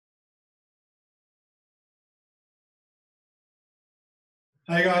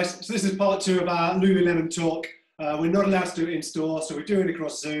Hey guys, so this is part two of our Lululemon talk. We're not allowed to do it in store, so we're doing it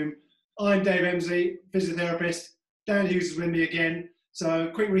across Zoom. I'm Dave Emsley, physiotherapist. Dan Hughes is with me again. So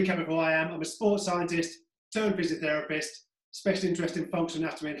quick recap of who I am. I'm a sports scientist turned physiotherapist, special interest in functional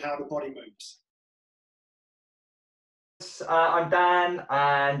anatomy and how the body moves. I'm Dan,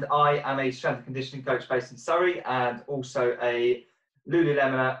 and I am a strength and conditioning coach based in Surrey, and also a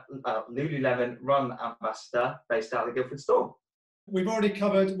Lululemon Run Ambassador based out of the Guildford store. We've already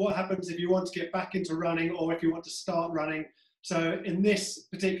covered what happens if you want to get back into running or if you want to start running. So in this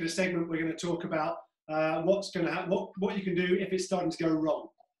particular segment, we're going to talk about what's going to happen, what you can do if it's starting to go wrong.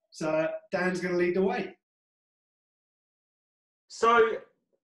 So Dan's going to lead the way. So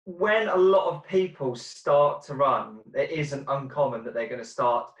when a lot of people start to run, it isn't uncommon that they're going to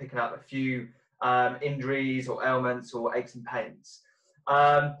start picking up a few injuries or ailments or aches and pains.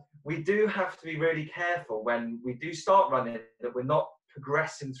 We do have to be really careful when we do start running that we're not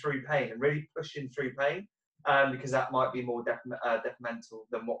progressing through pain and really pushing through pain, because that might be more detrimental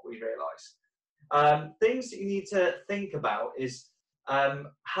than what we realise. Things that you need to think about is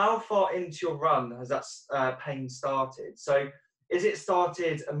how far into your run has that pain started? So is it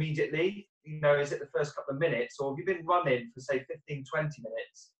started immediately? Is it the first couple of minutes, or have you been running for say 15, 20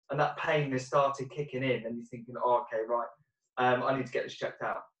 minutes and that pain has started kicking in and you're thinking, oh, okay, right, I need to get this checked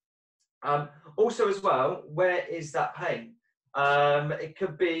out. Also as well, where is that pain? It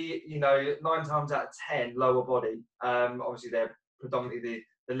could be, 9 times out of 10 lower body. Obviously they're predominantly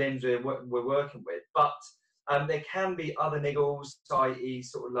the limbs we're working with, but there can be other niggles, i.e.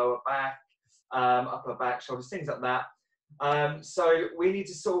 sort of lower back, upper back, shoulders, things like that. So we need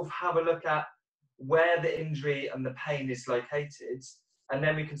to sort of have a look at where the injury and the pain is located, and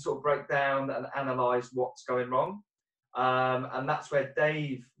then we can sort of break down and analyse what's going wrong. And that's where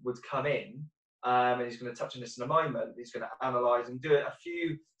Dave would come in, and he's going to touch on this in a moment. He's going to analyse and do a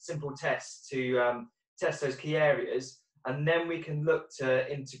few simple tests to test those key areas, and then we can look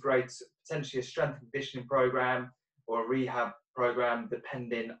to integrate potentially a strength and conditioning program or a rehab program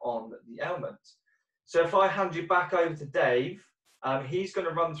depending on the ailment. So if I hand you back over to Dave, he's going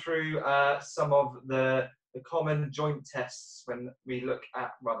to run through some of the common joint tests when we look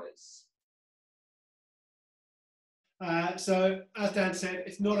at runners. So as Dan said,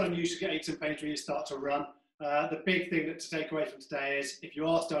 it's not unusual to get aches and pains when you start to run. The big thing to take away from today is if you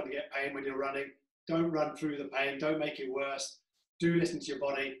are starting to get pain when you're running, don't run through the pain, don't make it worse. Do listen to your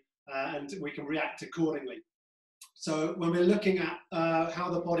body, and we can react accordingly. So when we're looking at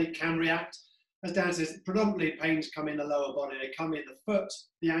how the body can react, as Dan says, predominantly pains come in the lower body. They come in the foot,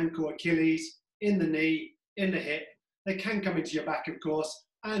 the ankle, Achilles, in the knee, in the hip. They can come into your back, of course,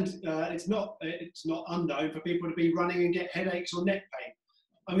 and it's not unknown for people to be running and get headaches or neck pain.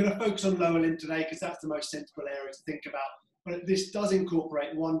 I'm going to focus on lower limb today because that's the most sensible area to think about, but this does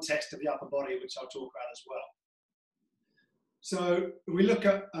incorporate one test of the upper body, which I'll talk about as well. So we look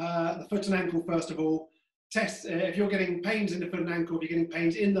at the foot and ankle first of all. Test if you're getting pains in the foot and ankle, if you're getting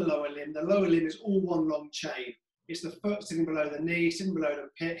pains in the lower limb is all one long chain. It's the foot sitting below the knee, sitting below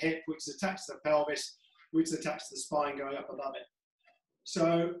the hip, which is attached to the pelvis, which is attached to the spine going up above it.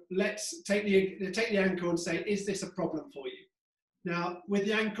 So let's take the ankle and say, is this a problem for you? Now, with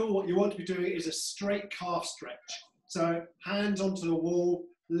the ankle, what you want to be doing is a straight calf stretch. So hands onto the wall,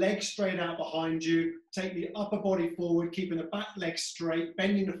 legs straight out behind you, take the upper body forward, keeping the back leg straight,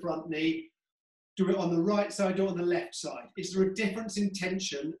 bending the front knee. Do it on the right side, do it on the left side. Is there a difference in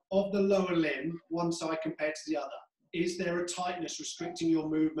tension of the lower limb, one side compared to the other? Is there a tightness restricting your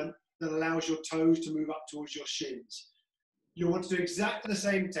movement that allows your toes to move up towards your shins? You want to do exactly the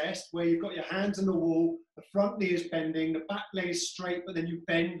same test where you've got your hands on the wall, the front knee is bending, the back leg is straight, but then you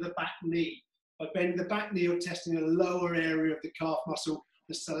bend the back knee. By bending the back knee, you're testing a lower area of the calf muscle,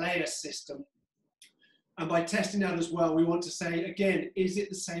 the soleus system. And by testing that as well, we want to say, again, is it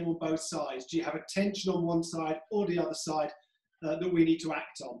the same on both sides? Do you have a tension on one side or the other side that we need to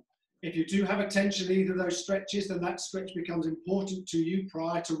act on? If you do have a tension in either of those stretches, then that stretch becomes important to you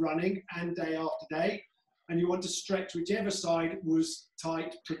prior to running and day after day. And you want to stretch whichever side was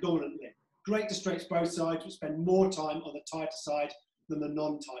tight predominantly. Great to stretch both sides, but spend more time on the tighter side than the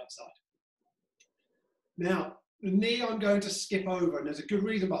non-tight side. Now, the knee I'm going to skip over, and there's a good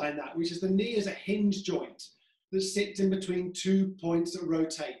reason behind that, which is the knee is a hinge joint that sits in between 2 points that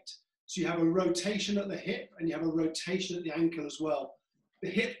rotate. So you have a rotation at the hip and you have a rotation at the ankle as well. The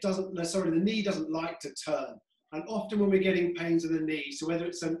knee doesn't like to turn. And often when we're getting pains in the knee, so whether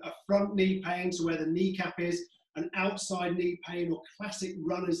it's a front knee pain, so where the kneecap is, an outside knee pain, or classic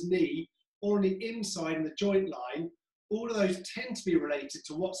runner's knee, or on the inside in the joint line, all of those tend to be related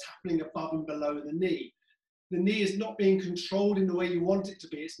to what's happening above and below the knee. the knee is not being controlled in the way you want it to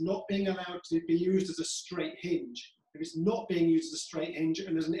be. It's not being allowed to be used as a straight hinge. If it's not being used as a straight hinge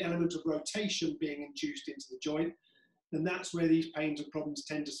and there's an element of rotation being induced into the joint, then that's where these pains and problems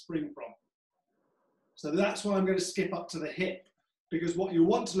tend to spring from. So that's why I'm going to skip up to the hip, because what you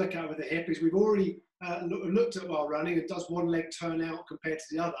want to look at with the hip is we've already looked at while running, and does one leg turn out compared to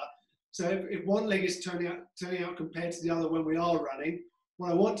the other. So if one leg is turning out compared to the other when we are running, what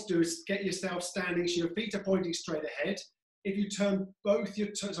I want to do is get yourself standing so your feet are pointing straight ahead. If you turn both your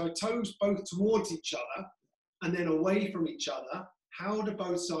toes both towards each other and then away from each other, how do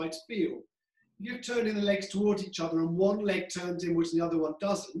both sides feel? If you're turning the legs towards each other and one leg turns inwards and the other one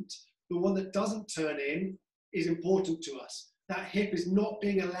doesn't, the one that doesn't turn in is important to us. That hip is not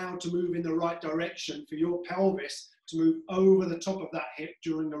being allowed to move in the right direction for your pelvis to move over the top of that hip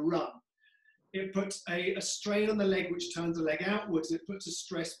during the run. It puts a strain on the leg which turns the leg outwards. It puts a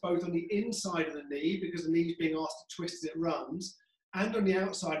stress both on the inside of the knee because the knee is being asked to twist as it runs, and on the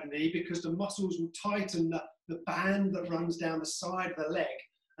outside of the knee because the muscles will tighten the band that runs down the side of the leg,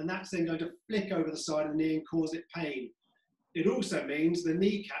 and that's then going to flick over the side of the knee and cause it pain. It also means the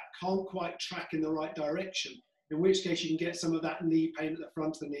kneecap can't quite track in the right direction, in which case you can get some of that knee pain at the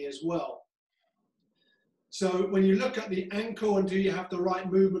front of the knee as well. So when you look at the ankle and do you have the right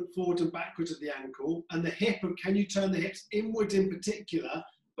movement forwards and backwards of the ankle, and the hip, and can you turn the hips inwards in particular,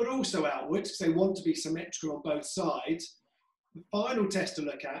 but also outwards, because they want to be symmetrical on both sides, the final test to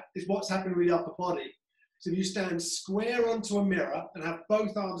look at is what's happening with the upper body. So if you stand square onto a mirror and have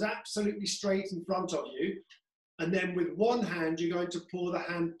both arms absolutely straight in front of you, and then with one hand, you're going to pull the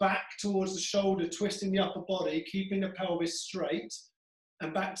hand back towards the shoulder, twisting the upper body, keeping the pelvis straight,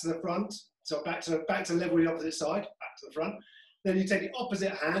 and back to the front. So back to level the opposite side, back to the front. Then you take the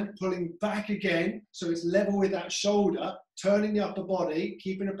opposite hand, pulling back again, so it's level with that shoulder, turning the upper body,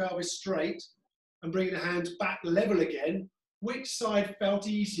 keeping the pelvis straight, and bringing the hands back level again. Which side felt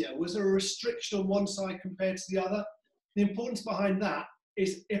easier? Was there a restriction on one side compared to the other? The importance behind that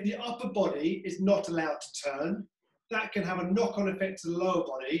is if the upper body is not allowed to turn, that can have a knock-on effect to the lower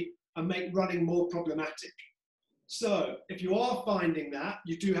body and make running more problematic. So if you are finding that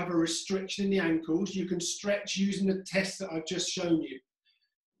you do have a restriction in the ankles, you can stretch using the test that I've just shown you.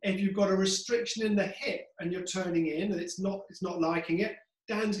 If you've got a restriction in the hip and you're turning in and it's not liking it,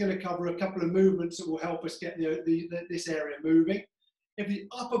 Dan's going to cover a couple of movements that will help us get this area moving. If the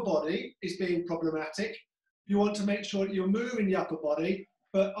upper body is being problematic, you want to make sure that you're moving the upper body,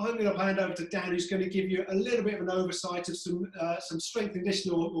 but I'm going to hand over to Dan, who's going to give you a little bit of an oversight of some strength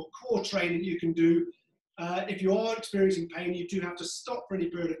conditioning or core training you can do. If you are experiencing pain, you do have to stop for any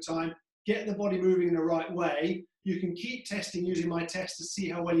period of time, get the body moving in the right way. You can keep testing using my test to see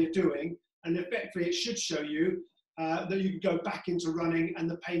how well you're doing, and effectively it should show you that you can go back into running and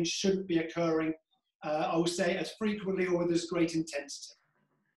the pain shouldn't be occurring, I will say, as frequently or with as great intensity.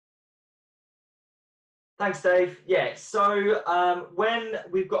 Thanks, Dave. Yeah, so when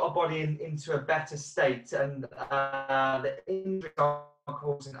we've got our body into a better state and the injuries aren't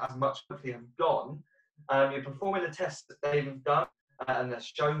causing as much hopefully have gone, you're performing the tests that Dave have done and that's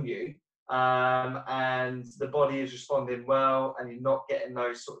shown you, and the body is responding well and you're not getting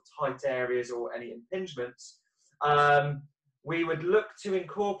those sort of tight areas or any impingements, we would look to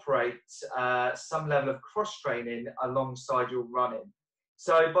incorporate some level of cross-training alongside your running.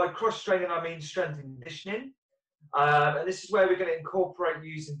 So by cross-training, I mean strength and conditioning. And this is where we're going to incorporate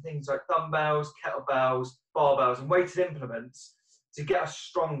using things like dumbbells, kettlebells, barbells, and weighted implements to get us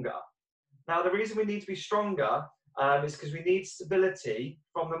stronger. Now, the reason we need to be stronger is because we need stability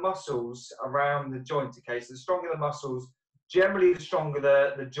from the muscles around the joint. Okay, so the stronger the muscles, generally the stronger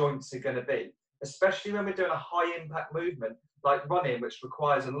the joints are going to be, especially when we're doing a high-impact movement like running, which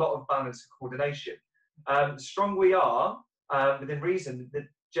requires a lot of balance and coordination. The stronger we are, within reason, that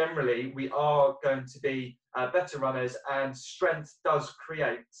generally we are going to be better runners, and strength does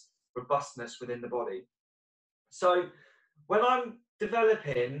create robustness within the body. So when I'm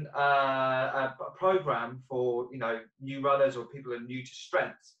developing a program for new runners or people who are new to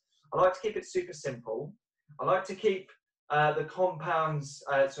strength, I like to keep it super simple. I like to keep the compounds,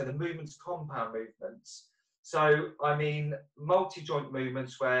 so the movements, compound movements. So I mean multi-joint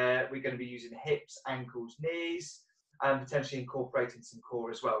movements where we're going to be using hips, ankles, knees, and potentially incorporating some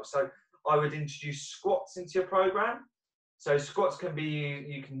core as well. So I would introduce squats into your program. So squats can be,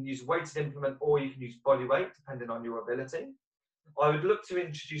 you can use a weighted implement or you can use body weight depending on your ability. I would look to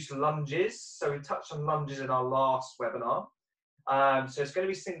introduce lunges. So we touched on lunges in our last webinar. So it's going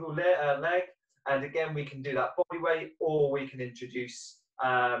to be single leg. And again, we can do that body weight, or we can introduce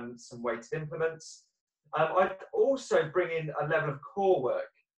some weighted implements. I'd also bring in a level of core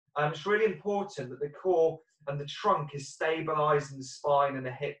work. It's really important that the core and the trunk is stabilised in the spine and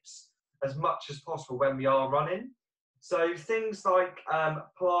the hips as much as possible when we are running. So things like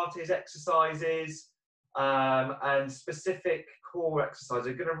Pilates exercises and specific core exercises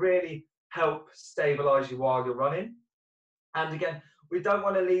are going to really help stabilise you while you're running. And again, we don't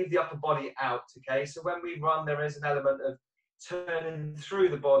want to leave the upper body out, okay? So when we run, there is an element of turning through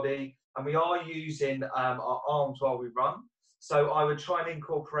the body, and we are using our arms while we run. So I would try and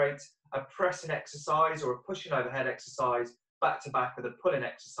incorporate a pressing exercise or a pushing overhead exercise back to back with a pulling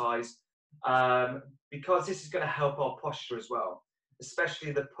exercise, because this is going to help our posture as well,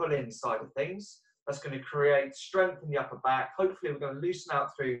 especially the pull-in side of things. That's going to create strength in the upper back. Hopefully we're going to loosen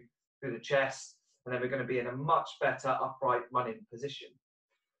out through the chest, and then we're going to be in a much better upright running position.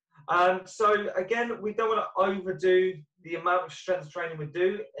 So again, we don't want to overdo the amount of strength training we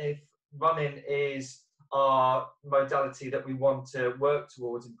do if running is our modality that we want to work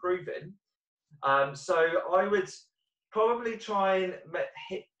towards improving. So I would probably try and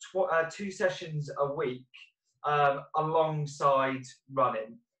hit 2 sessions a week alongside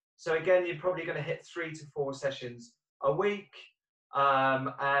running. So again, you're probably going to hit 3 to 4 sessions a week.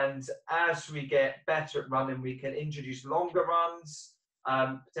 And as we get better at running, we can introduce longer runs,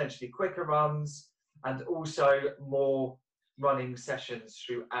 potentially quicker runs, and also more running sessions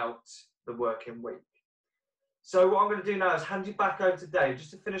throughout the working week. So what I'm going to do now is hand you back over to Dave,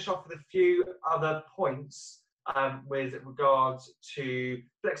 just to finish off with a few other points with regards to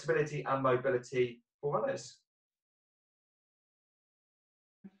flexibility and mobility for runners.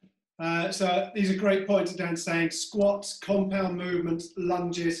 So these are great points that Dan's saying. Squats, compound movements,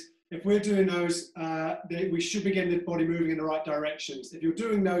 lunges. If we're doing those, we should be getting the body moving in the right directions. If you're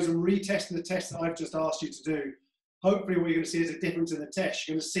doing those and retesting the tests that I've just asked you to do, hopefully what you're going to see is a difference in the test.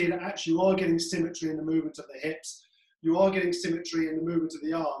 You're going to see that actually you are getting symmetry in the movement of the hips, you are getting symmetry in the movement of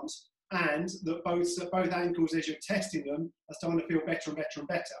the arms, and that both ankles, as you're testing them, are starting to feel better and better and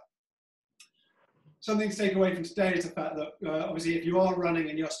better. Something to take away from today is the fact that obviously if you are running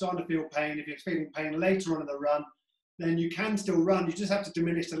and you're starting to feel pain, if you're feeling pain later on in the run, then you can still run. You just have to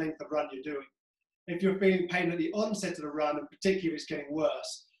diminish the length of run you're doing. If you're feeling pain at the onset of the run, and particularly if it's getting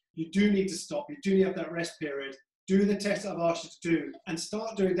worse, you do need to stop. You do need to have that rest period. Do the tests that I've asked you to do and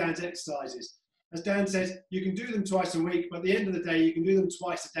start doing Dan's exercises. As Dan says, you can do them twice a week, but at the end of the day, you can do them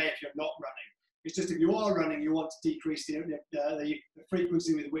twice a day if you're not running. It's just if you are running, you want to decrease the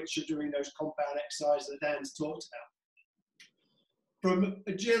frequency with which you're doing those compound exercises that Dan's talked about. From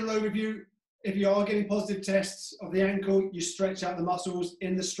a general overview, if you are getting positive tests of the ankle, you stretch out the muscles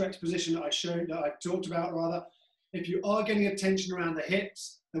in the stretch position that I've talked about rather. If you are getting a tension around the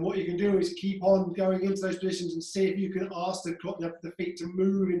hips, then what you can do is keep on going into those positions and see if you can ask the feet to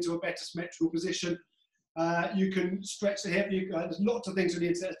move into a better symmetrical position. You can stretch the hip. There's lots of things on the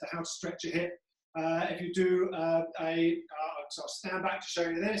internet as to how to stretch a hip. If you do so I'll stand back to show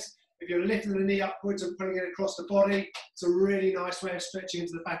you this. If you're lifting the knee upwards and putting it across the body, it's a really nice way of stretching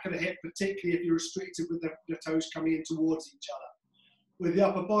into the back of the hip, particularly if you're restricted with the toes coming in towards each other. With the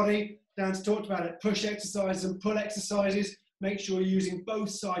upper body, Dan's talked about it, push exercises and pull exercises. Make sure you're using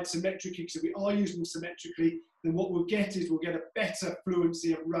both sides symmetrically. So if we are using them symmetrically, then what we'll get is we'll get a better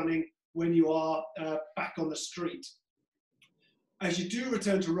fluency of running when you are back on the street. As you do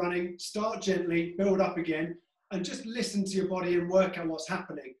return to running, start gently, build up again, and just listen to your body and work out what's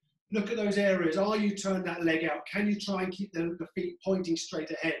happening. Look at those areas. Are you turning that leg out? Can you try and keep the feet pointing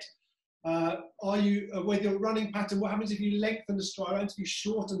straight ahead? Are you, with your running pattern, what happens if you lengthen the stride? What happens if you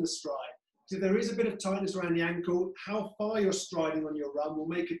shorten the stride? So if there is a bit of tightness around the ankle, how far you're striding on your run will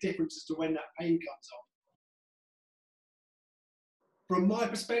make a difference as to when that pain comes on. From my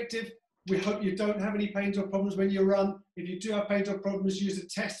perspective, we hope you don't have any pains or problems when you run. If you do have pains or problems, use the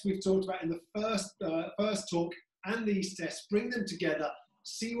tests we've talked about in the first talk and these tests. Bring them together,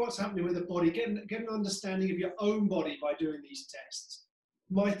 see what's happening with the body, get an understanding of your own body by doing these tests.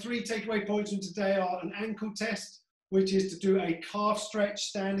 My 3 takeaway points from today are an ankle test, which is to do a calf stretch,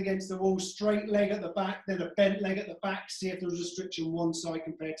 stand against the wall, straight leg at the back, then a bent leg at the back, see if there's restriction one side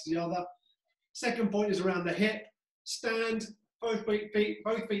compared to the other. Second point is around the hip. Stand, both feet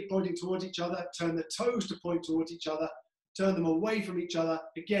pointing towards each other, turn the toes to point towards each other, turn them away from each other.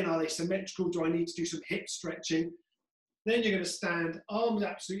 Again, are they symmetrical? Do I need to do some hip stretching? Then you're going to stand, arms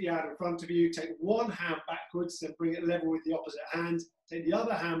absolutely out in front of you, take one hand backwards, then bring it level with the opposite hand, take the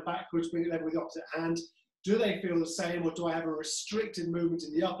other hand backwards, bring it level with the opposite hand. Do they feel the same, or do I have a restricted movement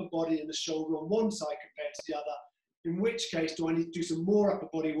in the upper body and the shoulder on one side compared to the other? In which case, do I need to do some more upper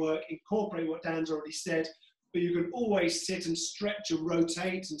body work, incorporate what Dan's already said, but you can always sit and stretch and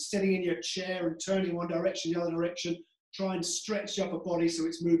rotate, and sitting in your chair and turning one direction, the other direction try and stretch the upper body so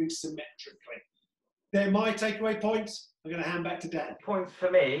it's moving symmetrically. They're my takeaway points. I'm going to hand back to Dan. Point for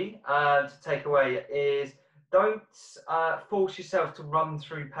me to take away is don't force yourself to run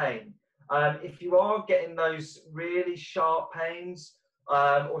through pain. If you are getting those really sharp pains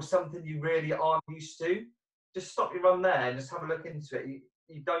or something you really aren't used to, just stop your run there and just have a look into it.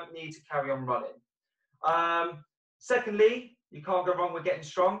 You don't need to carry on running. Secondly, you can't go wrong with getting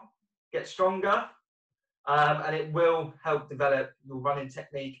strong. Get stronger, and it will help develop your running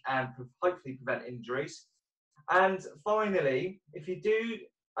technique and hopefully prevent injuries. And finally, if you do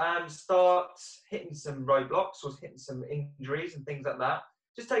start hitting some roadblocks or hitting some injuries and things like that,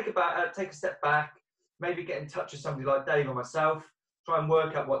 just take a step back, maybe get in touch with somebody like Dave or myself, try and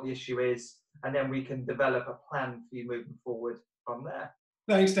work out what the issue is, and then we can develop a plan for you moving forward from there.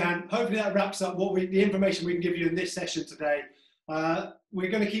 Thanks, Dan. Hopefully that wraps up the information we can give you in this session today. We're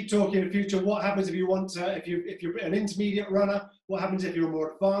going to keep talking in the future. What happens if you want to, if you're an intermediate runner? What happens if you're a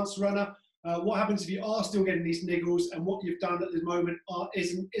more advanced runner? What happens if you are still getting these niggles and what you've done at the moment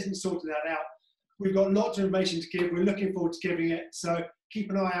isn't sorting that out? We've got lots of information to give. We're looking forward to giving it. So keep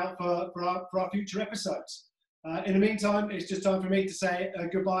an eye out for our future episodes. In the meantime, it's just time for me to say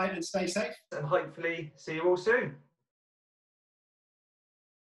goodbye and stay safe. And hopefully see you all soon.